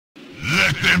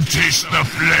and taste the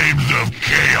flames of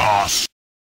chaos.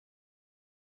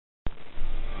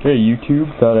 Hey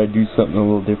YouTube, thought I'd do something a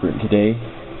little different today.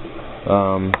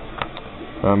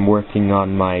 I'm working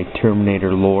on my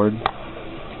Terminator Lord,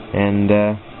 and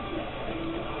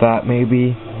thought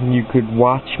maybe you could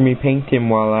watch me paint him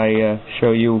while I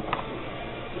show you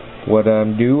what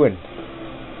I'm doing.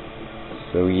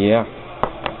 So yeah.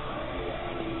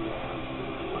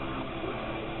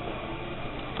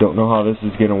 Don't know how this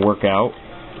is gonna work out.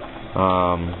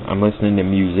 I'm listening to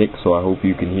music, so I hope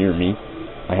you can hear me.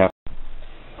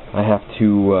 I have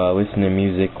to listen to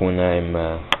music when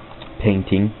I'm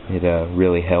painting. It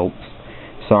really helps.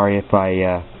 Sorry if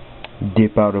I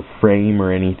dip out of frame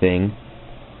or anything.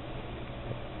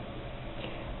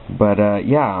 But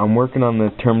yeah, I'm working on the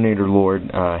Terminator Lord,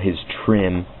 his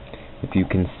trim, if you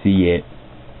can see it.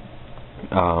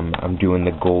 I'm doing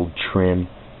the gold trim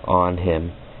on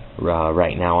him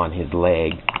right now on his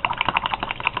leg.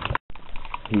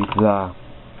 He's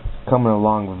coming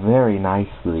along very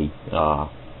nicely,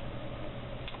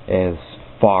 as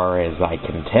far as I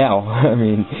can tell. I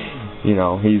mean, you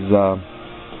know, he's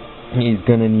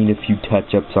gonna need a few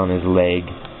touch-ups on his leg,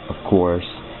 of course.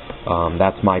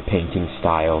 That's my painting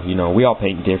style. You know, we all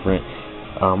paint different.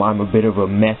 I'm a bit of a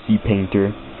messy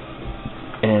painter,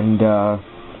 and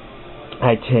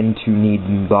I tend to need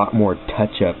a lot more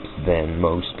touch-ups than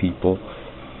most people.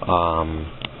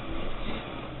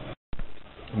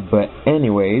 But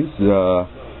anyways,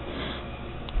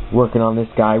 working on this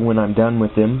guy. When I'm done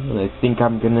with him, I think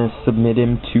I'm gonna submit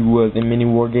him to the mini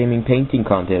wargaming painting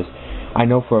contest. I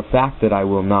know for a fact that I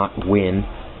will not win,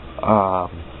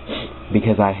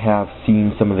 because I have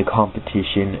seen some of the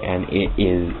competition, and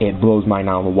it blows mine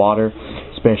out of the water,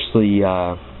 especially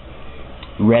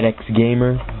Red X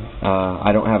Gamer.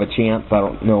 I don't have a chance. I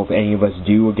don't know if any of us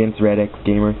do against Red X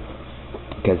Gamer,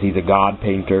 because he's a god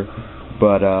painter.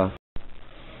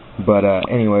 But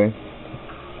anyway,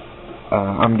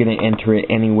 I'm gonna enter it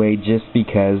anyway, just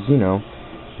because, you know,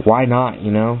 why not, you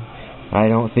know? I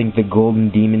don't think the Golden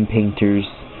Demon painters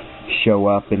show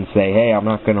up and say, hey, I'm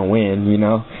not gonna win, you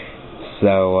know?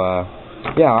 So,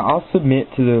 yeah, I'll submit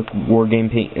to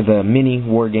the mini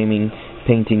wargaming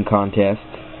painting contest,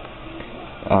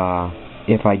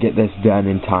 if I get this done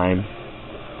in time.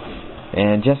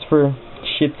 And just for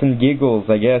shits and giggles,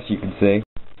 I guess you could say.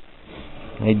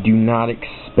 I do not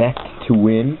expect to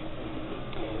win,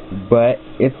 but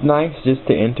it's nice just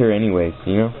to enter anyways,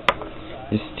 you know?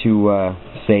 Just to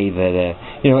say that,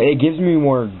 you know, it gives me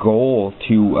more goal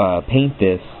to paint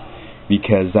this,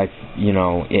 because you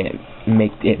know, it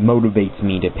motivates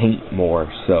me to paint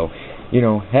more. So, you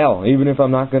know, hell, even if I'm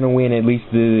not gonna win, at least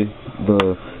the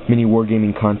mini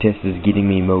wargaming contest is getting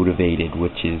me motivated,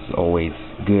 which is always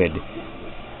good.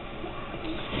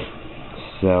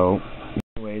 So,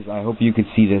 anyways, I hope you could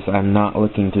see this. I'm not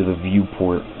looking to the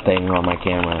viewport thing on my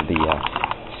camera, the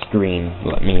screen.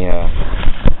 Let me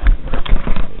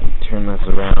turn this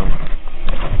around.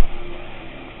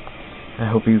 I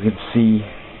hope you can see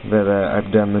that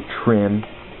I've done the trim.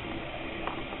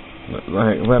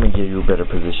 Let me give you a better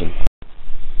position.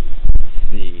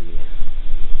 Let's see.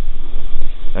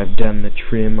 I've done the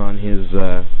trim on his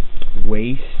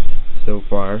waist so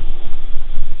far.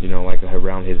 You know, like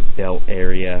around his belt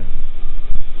area.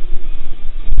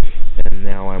 And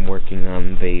now I'm working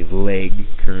on the leg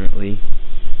currently.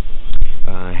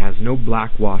 It has no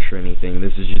black wash or anything.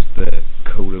 This is just the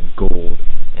coat of gold,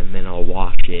 and then I'll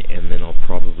wash it, and then I'll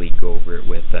probably go over it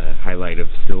with a highlight of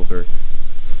silver.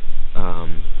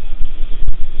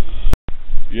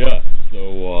 Yeah,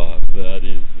 so that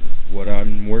is what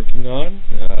I'm working on.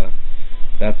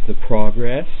 That's the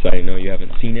progress. I know you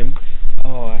haven't seen him.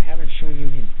 Oh, I haven't shown you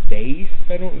his base,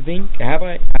 I don't think. Have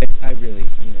I? I really,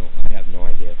 you know, I have no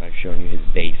idea if I've shown you his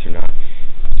base or not.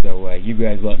 So, you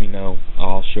guys let me know.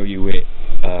 I'll show you it.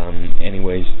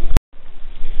 Anyways,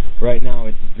 right now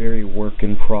it's very work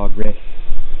in progress.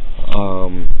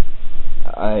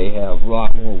 I have a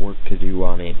lot more work to do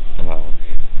on it.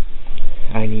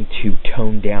 I need to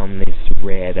tone down this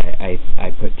red.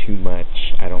 I put too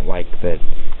much. I don't like that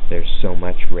there's so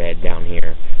much red down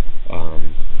here.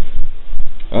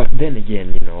 Then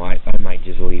again, you know, I might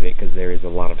just leave it because there is a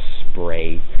lot of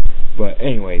spray. But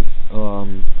anyways,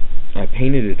 I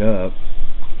painted it up,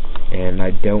 and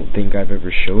I don't think I've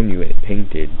ever shown you it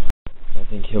painted. I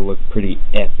think he'll look pretty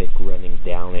epic running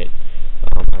down it.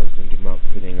 I was thinking about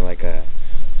putting like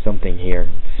something here,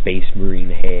 Space Marine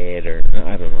head, or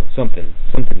I don't know, something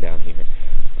down here.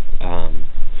 I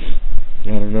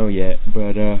don't know yet,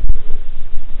 but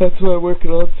that's what I'm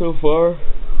working on so far.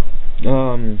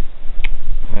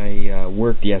 I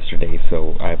worked yesterday,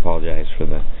 so I apologize for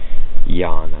the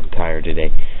yawn. I'm tired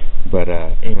today. But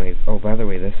anyways, oh, by the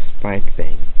way, this spike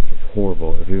thing is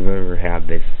horrible. If you've ever had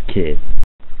this kit,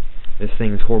 this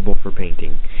thing is horrible for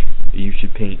painting. You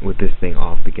should paint with this thing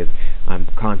off, because I'm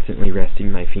constantly resting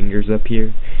my fingers up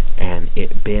here, and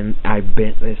I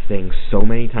bent this thing so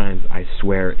many times, I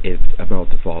swear it's about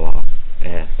to fall off.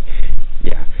 And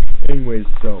yeah. Anyways,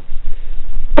 so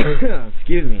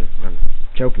excuse me, I'm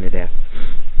choking to death.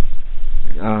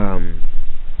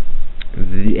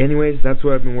 Anyways, that's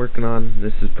what I've been working on.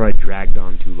 This has probably dragged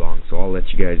on too long, so I'll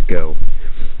let you guys go.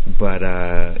 But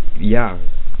yeah.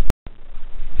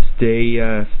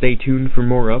 Stay tuned for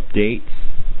more updates.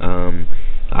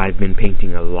 I've been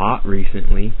painting a lot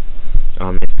recently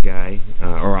on this guy,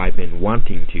 or I've been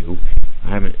wanting to.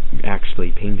 I haven't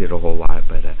actually painted a whole lot,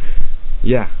 but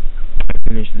yeah, I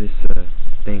finished this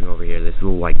thing over here, this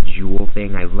little like jewel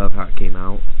thing. I love how it came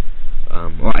out.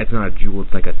 Well, it's not a jewel,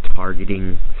 it's like a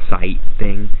targeting sight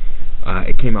thing.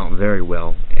 It came out very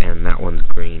well, and that one's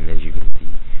green, as you can see,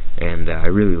 and I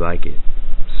really like it.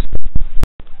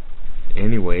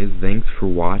 Anyways, thanks for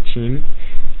watching,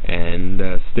 and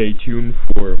stay tuned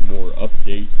for more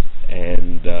updates.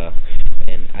 And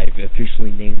I've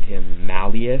officially named him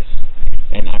Malleus,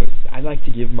 and I like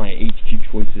to give my HQ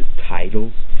choices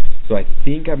titles, so I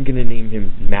think I'm gonna name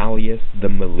him Malleus the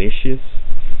Malicious,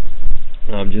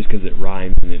 just because it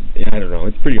rhymes, and I don't know,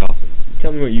 it's pretty awesome.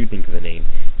 Tell me what you think of the name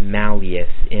Malleus,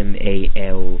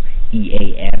 M-A-L-E-A-S,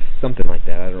 something like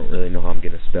that. I don't really know how I'm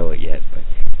gonna spell it yet, but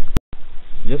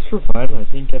just for fun, I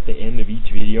think at the end of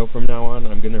each video from now on,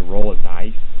 I'm going to roll a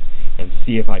dice and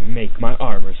see if I make my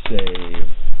armor save.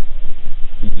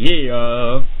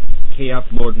 Yeah! Chaos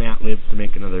Lord Matt lives to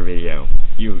make another video.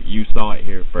 You saw it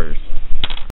here first.